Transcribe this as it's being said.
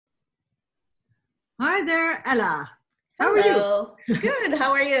Hi there, Ella. How are Hello. you? Good.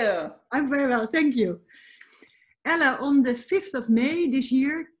 How are you? I'm very well, thank you. Ella, on the 5th of May this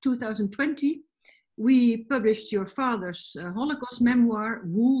year, 2020, we published your father's Holocaust memoir,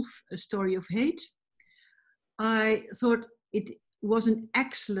 Wolf, A Story of Hate. I thought it was an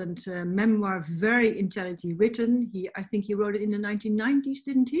excellent memoir, very intelligently written. I think he wrote it in the 1990s,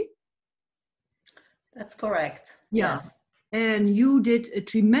 didn't he? That's correct. Yeah. Yes. And you did a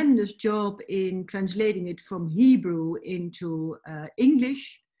tremendous job in translating it from Hebrew into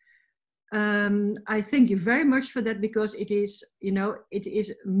English. I thank you very much for that because it is, it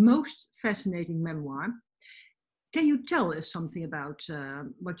is most fascinating memoir. Can you tell us something about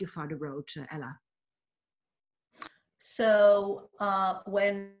what your father wrote, Ella? So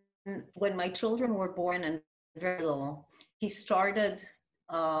when my children were born and very little, he started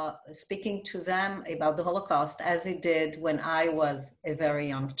speaking to them about the Holocaust as he did when I was a very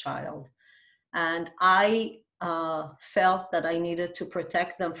young child. And I felt that I needed to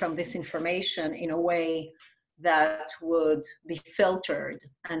protect them from this information in a way that would be filtered.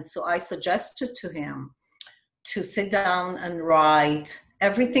 And so I suggested to him to sit down and write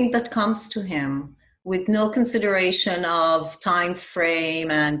everything that comes to him with no consideration of time frame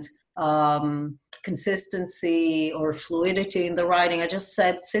and consistency or fluidity in the writing. I just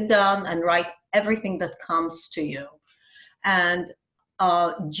said, sit down and write everything that comes to you. And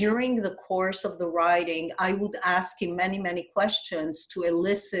during the course of the writing, I would ask him many, many questions to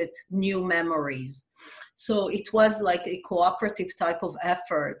elicit new memories. So it was like a cooperative type of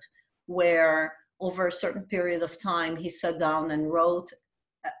effort where over a certain period of time, he sat down and wrote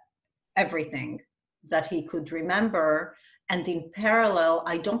everything that he could remember. And in parallel,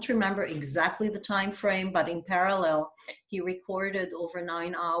 I don't remember exactly the time frame, but in parallel, he recorded over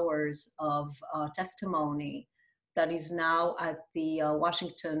 9 hours of testimony that is now at the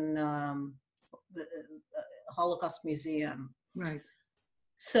Washington Holocaust Museum. Right.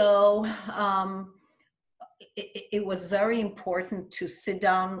 So it was very important to sit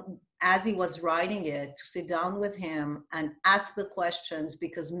down as he was writing it, to sit down with him and ask the questions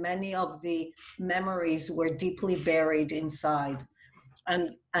because many of the memories were deeply buried inside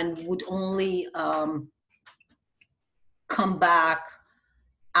and would only come back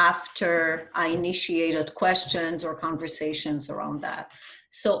after I initiated questions or conversations around that.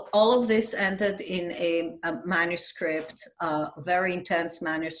 So all of this ended in a manuscript, a very intense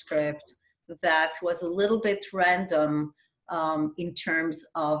manuscript that was a little bit random in terms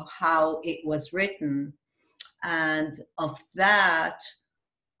of how it was written. And of that,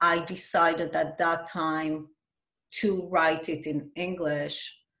 I decided at that time to write it in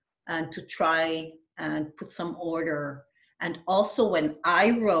English and to try and put some order. And also when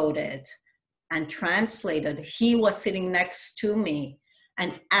I wrote it and translated, he was sitting next to me.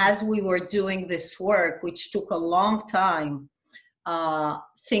 And as we were doing this work, which took a long time,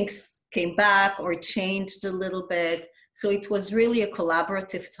 things came back or changed a little bit. So it was really a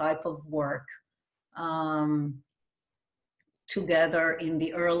collaborative type of work together in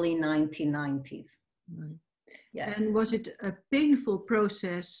the early 1990s. Right. Yes. And was it a painful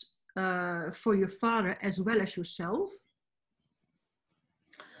process for your father as well as yourself?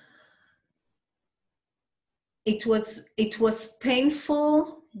 It was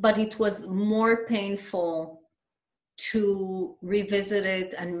painful, but it was more painful to revisit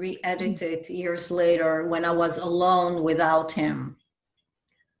it and re-edit it years later when I was alone without him,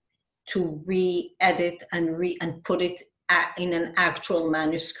 to re-edit and put it in an actual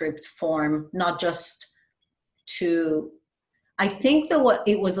manuscript form, not just to, I think that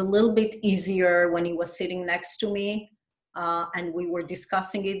it was a little bit easier when he was sitting next to me and we were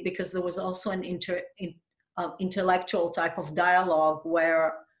discussing it because there was also an intellectual type of dialogue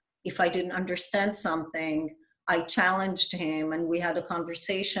where if I didn't understand something, I challenged him and we had a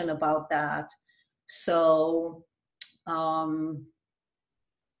conversation about that. So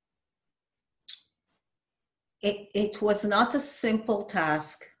it was not a simple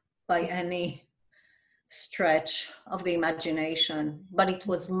task by any stretch of the imagination, but it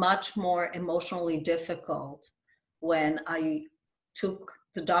was much more emotionally difficult when I took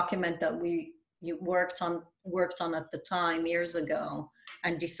the document that you worked on at the time years ago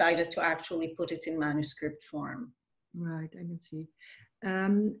and decided to actually put it in manuscript form. Right, I can see.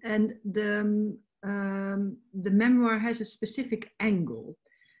 And the memoir has a specific angle.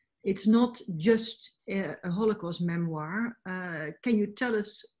 It's not just a Holocaust memoir. Can you tell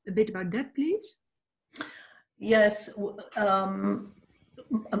us a bit about that, please? Yes.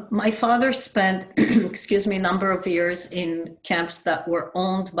 My father spent, excuse me, a number of years in camps that were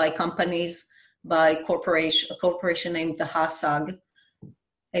owned by companies, by a corporation named the HASAG,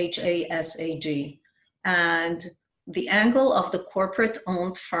 H-A-S-A-G. And the angle of the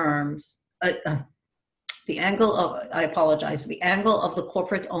corporate-owned firms, the angle of the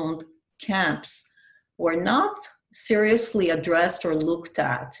corporate-owned camps were not seriously addressed or looked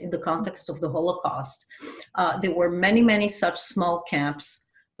at in the context of the Holocaust. There were many, many such small camps,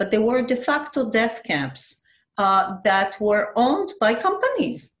 but they were de facto death camps that were owned by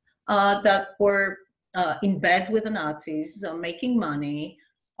companies that were in bed with the Nazis, making money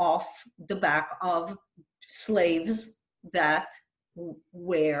off the back of slaves that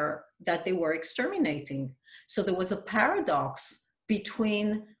they were exterminating. So there was a paradox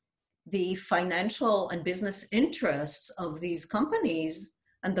between the financial and business interests of these companies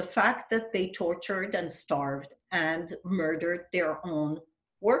and the fact that they tortured and starved and murdered their own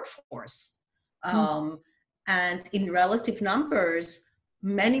workforce. And in relative numbers,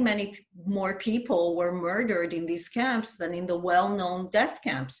 many, many more people were murdered in these camps than in the well-known death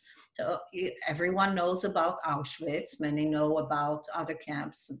camps. So everyone knows about Auschwitz, many know about other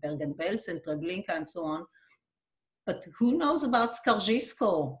camps, Bergen-Belsen, Treblinka, and so on. But who knows about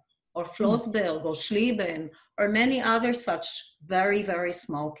Skaržisko or Flossberg or Schlieben or many other such very, very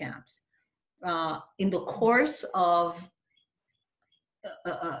small camps? In the course of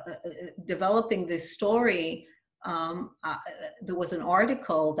developing this story, there was an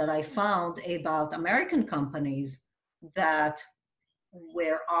article that I found about American companies that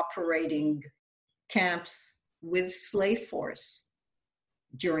were operating camps with slave force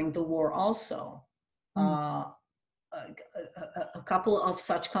during the war also. A couple of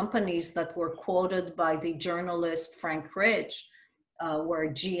such companies that were quoted by the journalist Frank Rich were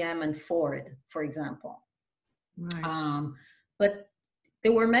GM and Ford, for example. Right. But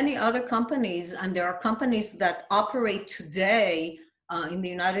there were many other companies, and there are companies that operate today in the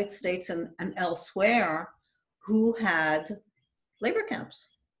United States and elsewhere who had labor camps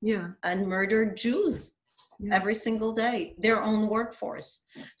and murdered Jews every single day, their own workforce.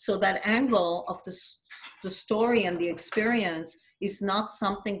 So that angle of the story and the experience is not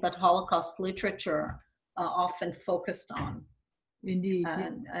something that Holocaust literature often focused on. Indeed.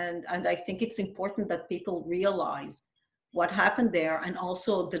 And I think it's important that people realize what happened there, and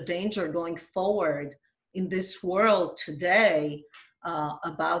also the danger going forward in this world today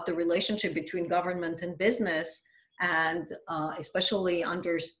about the relationship between government and business, and especially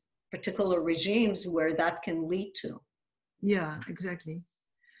under particular regimes where that can lead to. Yeah, exactly.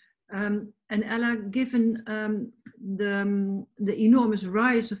 And Ella, given the enormous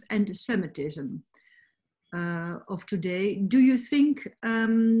rise of anti-Semitism of today, do you think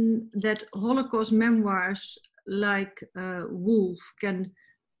that Holocaust memoirs like Wolf can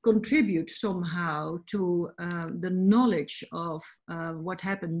contribute somehow to the knowledge of what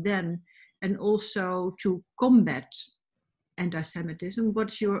happened then, and also to combat anti-Semitism?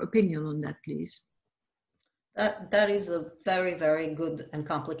 What's your opinion on that, please? That is a very, very good and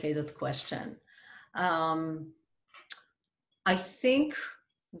complicated question. I think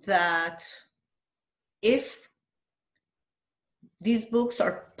that if these books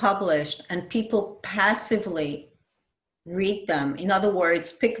are published and people passively read them, in other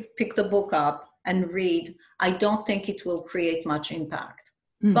words, pick the book up and read, I don't think it will create much impact.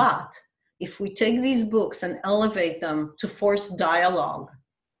 But if we take these books and elevate them to force dialogue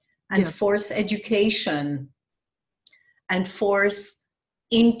and force education and force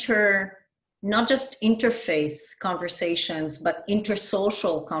not just interfaith conversations, but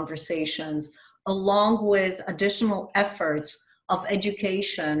intersocial conversations, along with additional efforts of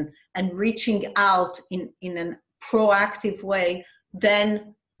education and reaching out in a proactive way,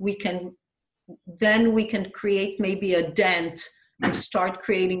 then we can create maybe a dent and start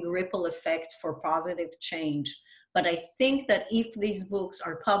creating ripple effect for positive change. But I think that if these books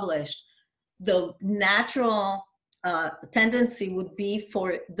are published, the natural tendency would be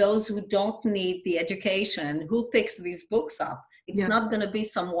for those who don't need the education, who picks these books up? It's not going to be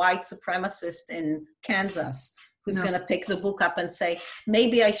some white supremacist in Kansas who's going to pick the book up and say,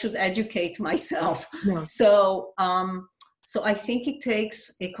 maybe I should educate myself. So I think it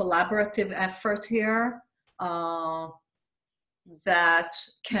takes a collaborative effort here that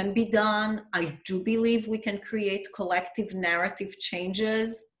can be done. I do believe we can create collective narrative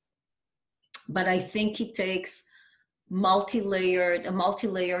changes, but I think it takes a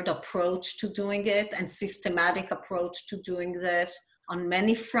multi-layered approach to doing it, and systematic approach to doing this on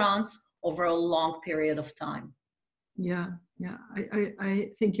many fronts over a long period of time. I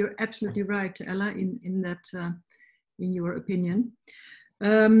think you're absolutely right, Ella, in that, in your opinion.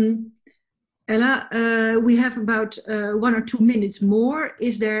 Ella, we have about 1 or 2 minutes more.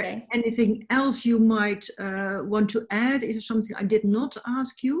 Is there anything else you might want to add? Is there something I did not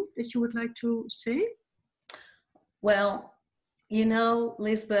ask you that you would like to say? Well, you know,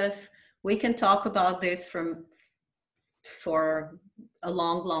 Liesbeth, we can talk about this for a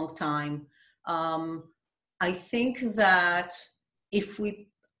long, long time. I think that if we,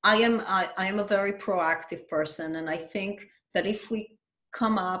 I am a very proactive person, and I think that if we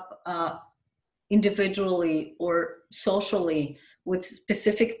come up individually or socially with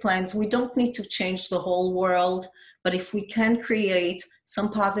specific plans, we don't need to change the whole world, but if we can create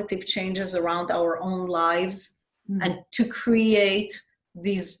some positive changes around our own lives, and to create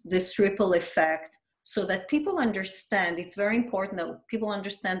this ripple effect, so that people understand, it's very important that people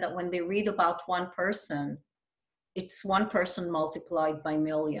understand that when they read about one person, it's one person multiplied by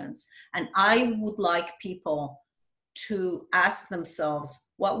millions. And I would like people to ask themselves,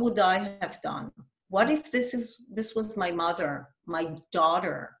 what would I have done? What if this was my mother, my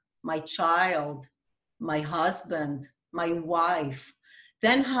daughter, my child, my husband, my wife?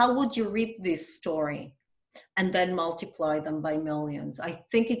 Then how would you read this story and then multiply them by millions? I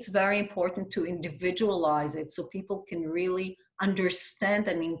think it's very important to individualize it so people can really understand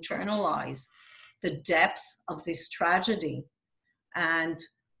and internalize the depth of this tragedy, and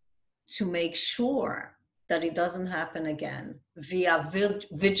to make sure that it doesn't happen again via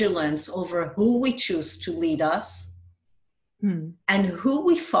vigilance over who we choose to lead us, and who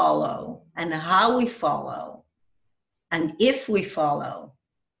we follow, and how we follow, and if we follow.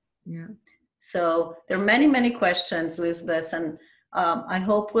 Yeah. So there are many, many questions, Liesbeth, and I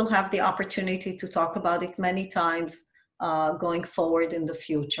hope we'll have the opportunity to talk about it many times going forward in the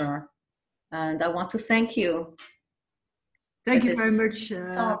future. And I want to thank you. Thank you very much,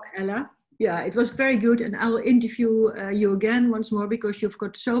 Ella. Yeah, it was very good, and I will interview you again once more, because you've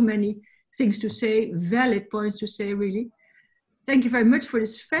got so many things to say, valid points to say, really. Thank you very much for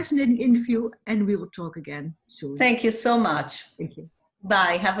this fascinating interview, and we will talk again soon. Thank you so much. Thank you.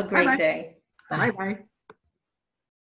 Bye. Have a great day. Bye-bye.